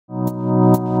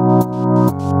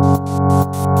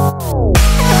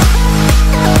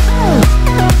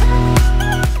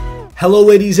Hello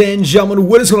ladies and gentlemen,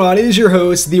 what is going on? It is your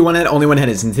host, the one and only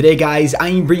ProHenis, and today guys, I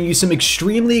am bringing you some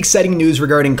extremely exciting news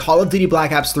regarding Call of Duty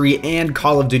Black Ops 3 and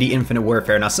Call of Duty Infinite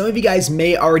Warfare. Now some of you guys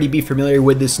may already be familiar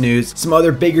with this news, some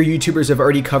other bigger YouTubers have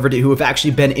already covered it who have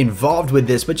actually been involved with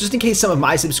this, but just in case some of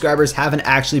my subscribers haven't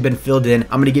actually been filled in,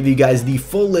 I'm going to give you guys the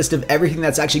full list of everything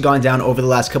that's actually gone down over the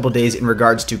last couple days in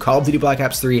regards to Call of Duty Black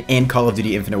Ops 3 and Call of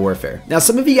Duty Infinite Warfare. Now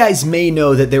some of you guys may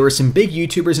know that there were some big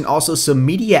YouTubers and also some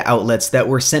media outlets that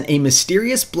were sent a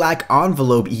mysterious black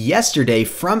envelope yesterday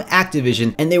from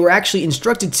Activision, and they were actually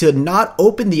instructed to not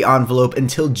open the envelope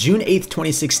until June 8th,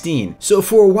 2016. So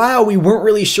for a while, we weren't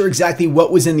really sure exactly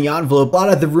what was in the envelope. A lot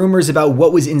of the rumors about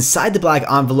what was inside the black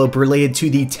envelope related to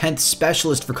the 10th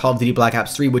specialist for Call of Duty Black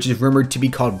Ops 3, which is rumored to be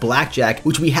called Blackjack,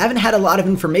 which we haven't had a lot of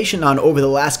information on over the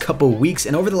last couple weeks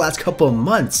and over the last couple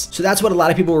months. So that's what a lot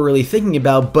of people were really thinking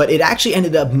about, but it actually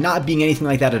ended up not being anything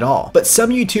like that at all. But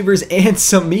some YouTubers and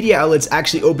some media outlets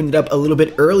actually opened it up a little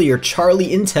bit earlier. Charlie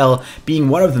Intel being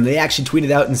one of them. They actually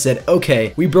tweeted out and said,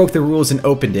 okay, we broke the rules and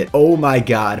opened it. Oh my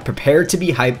god, prepare to be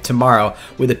hyped tomorrow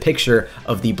with a picture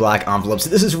of the black envelope. So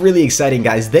this is really exciting,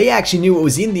 guys. They actually knew what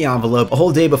was in the envelope a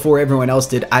whole day before everyone else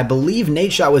did. I believe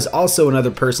Nadeshot was also another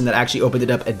person that actually opened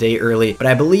it up a day early, but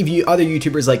I believe other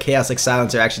YouTubers like Chaos Like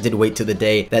Silencer actually did wait till the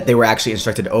day that they were actually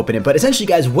instructed to open it. But essentially,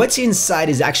 guys, what's inside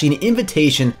is actually an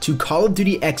invitation to Call of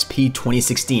Duty XP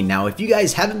 2016. Now, if you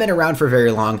guys haven't been around for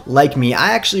very long, like me,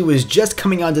 I actually was just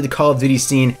coming onto the Call of Duty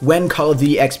scene when Call of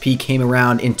Duty XP came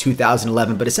around in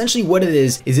 2011, but essentially what it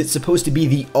is it's supposed to be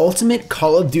the ultimate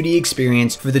Call of Duty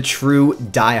experience for the true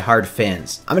die-hard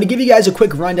fans. I'm going to give you guys a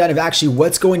quick rundown of actually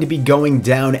what's going to be going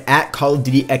down at Call of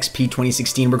Duty XP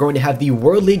 2016. We're going to have the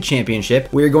World League Championship.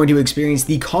 We're going to experience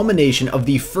the culmination of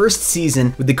the first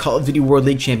season with the Call of Duty World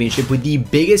League Championship with the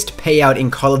biggest payout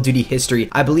in Call of Duty history.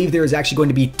 I believe there is actually going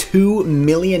to be $2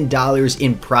 million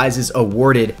in prizes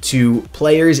awarded to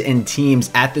players and teams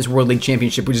at this World League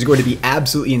Championship, which is going to be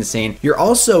absolutely insane. You're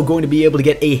also going to be able to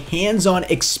get a hands-on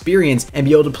experience and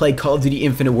be able to play Call of Duty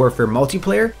Infinite Warfare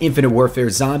multiplayer, Infinite Warfare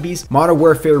Zombies, Modern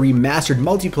Warfare Remastered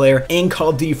multiplayer, and Call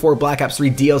of Duty 4 Black Ops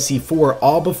 3 DLC 4,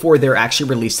 all before they're actually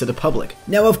released to the public.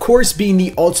 Now, of course, being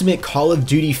the ultimate Call of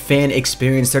Duty fan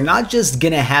experience, they're not just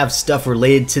gonna have stuff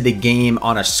related to the game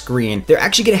on a screen. They're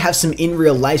actually gonna have some in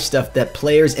real life stuff that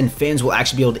players and fans will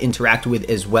actually be able to interact with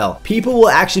as well. People will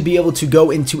actually be able to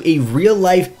go into a real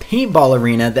life paintball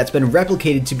arena that's been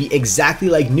replicated to be exactly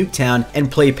like Nuketown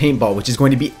and play paintball, which is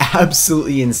going to be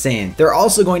absolutely insane. They're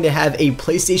also going to have a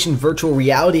PlayStation virtual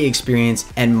reality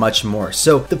experience and much more.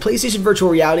 So the PlayStation virtual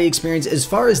reality experience, as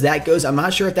far as that goes, I'm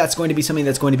not sure if that's going to be something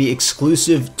that's going to be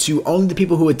exclusive to only the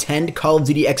people who attend Call of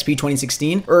Duty XP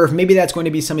 2016, or if maybe that's going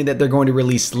to be something that they're going to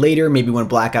release later, maybe when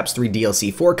Black Ops 3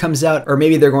 DLC 4 comes out, or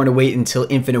maybe they're going to wait until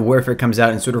Infinite Warfare comes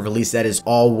out and sort of release that as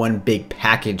all one big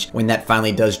package when that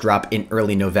finally does drop in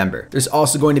early November. There's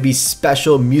also going to be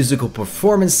special musical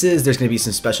performances, there's going to be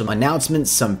some special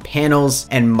announcements, some panels,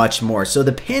 and much more. So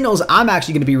the panels I'm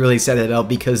actually going to be really excited about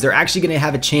because they're actually going to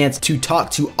have a chance to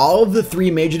talk to all of the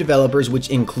three major developers, which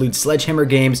include Sledgehammer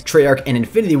Games, Treyarch, and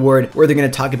Infinity Ward, where they're going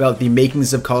to talk about the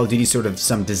makings of Call of Duty, sort of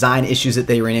some design issues that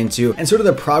they ran into, and sort of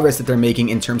the progress that they're making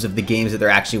in terms of the games that they're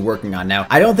actually working on. Now,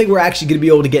 I don't think we're actually going to be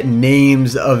able to get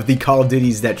names of the Call of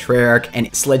Duties that Treyarch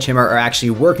and Sledgehammer are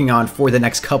actually working on for the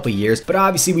next couple years, but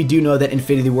obviously we do know that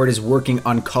Infinity Ward is working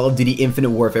on Call of Duty Infinite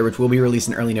Warfare, which will be released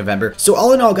in early November. So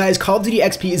all in all, guys, Call of Duty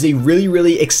XP is a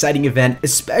really exciting event,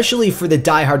 especially for the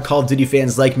diehard Call of Duty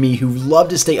fans like me who love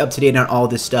to stay up to date on all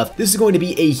this stuff. This is going to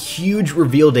be a huge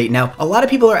reveal date. Now, a lot of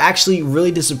people are actually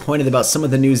really disappointed about some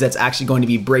of the news that's actually going to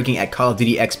be breaking at Call of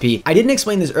Duty XP. I didn't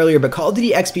explain this earlier, but Call of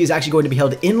Duty XP is actually going to be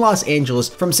held in Los Angeles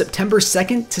from September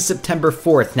 2nd to September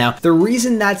 4th. Now, the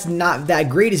reason that's not that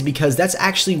great is because that's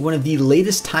actually one of the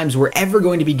latest times we're ever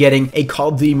going to be getting a Call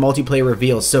of Duty multiplayer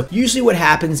reveal. So usually what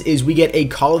happens is we get a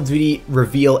Call of Duty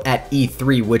reveal at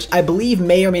E3, which I believe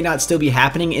may or may not still be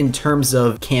happening in terms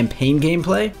of campaign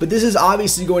gameplay, but this is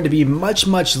obviously going to be much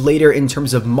later in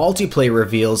terms of multiplayer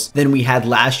reveals than we had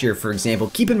last year, for example.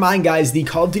 Keep in mind, guys, the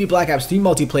Call of Duty Black Ops 3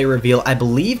 multiplayer reveal, I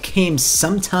believe, came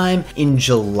sometime in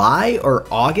July or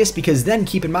August, because then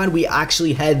keep in mind we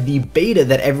actually had the beta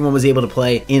that everyone was able to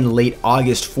play in late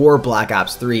August for Black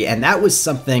Ops 3, and that was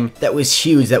something that was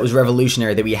huge, that was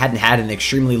revolutionary, that we hadn't had in an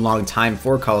extremely long time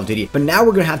for Call of Duty. But now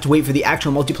we're going to have to wait for the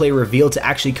actual multiplayer reveal to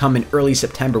actually come in early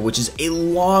September, which is a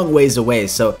long ways away.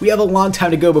 So we have a long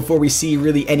time to go before we see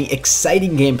really any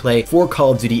exciting gameplay for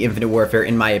Call of Duty Infinite Warfare,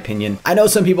 in my opinion. I know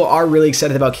some people are really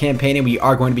excited about campaign, and we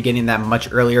are going to be getting that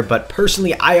much earlier, but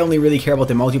personally, I only really care about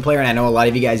the multiplayer, and I know a lot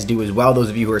of you guys do as well, those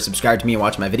of you who are subscribed to me and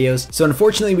watch my videos. So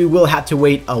unfortunately, we will have to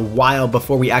wait a while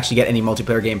before we actually get any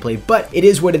multiplayer gameplay, but it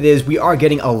is what it is. We are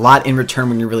getting a lot in return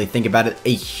when you really think about it.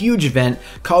 A huge event.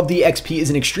 Call of Duty XP is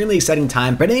an extremely exciting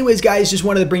time. But anyways, guys, just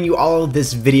wanted to bring you all of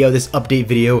this video, this update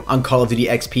video on Call of Duty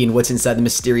XP and what's inside the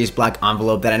mysterious black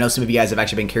envelope that I know some of you guys have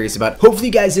actually been curious about. Hopefully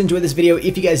you guys enjoyed this video.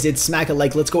 If you guys did, smack a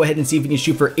like. Let's go ahead and see if we can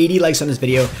shoot for 80 likes on this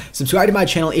video. Subscribe to my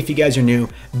channel if you guys are new.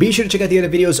 Be sure to check out the other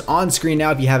videos on screen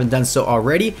now if you haven't done so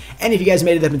already. And if you guys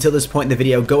made it up until this point in the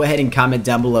video, go ahead and comment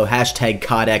down below hashtag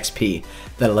COD XP.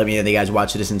 That'll let me know that you guys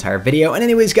watched this entire video. And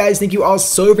anyways, guys, thank you all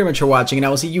so very much for watching, and I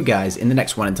will see you guys in the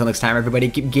next one. Until next time, everybody,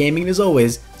 keep gaming, and as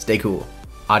always, stay cool.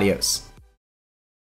 Adios.